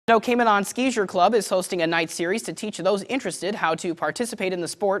Noquemenon Skijor Club is hosting a night series to teach those interested how to participate in the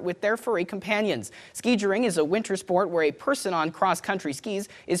sport with their furry companions. Skijoring is a winter sport where a person on cross-country skis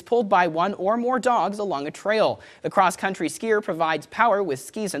is pulled by one or more dogs along a trail. The cross-country skier provides power with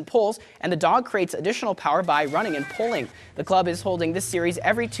skis and poles, and the dog creates additional power by running and pulling. The club is holding this series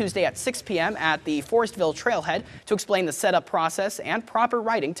every Tuesday at 6 p.m. at the Forestville Trailhead to explain the setup process and proper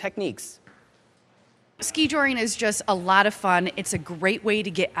riding techniques. Skijoring is just a lot of fun. It's a great way to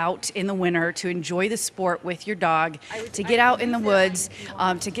get out in the winter, to enjoy the sport with your dog, to get out in the woods,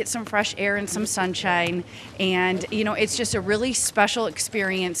 to get some fresh air and some sunshine. And, you know, it's just a really special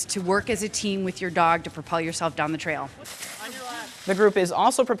experience to work as a team with your dog to propel yourself down the trail. The group is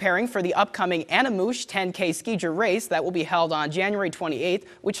also preparing for the upcoming Anamoosh 10K Skijor race that will be held on January 28th,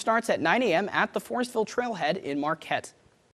 which starts at 9 a.m. at the Forestville Trailhead in Marquette.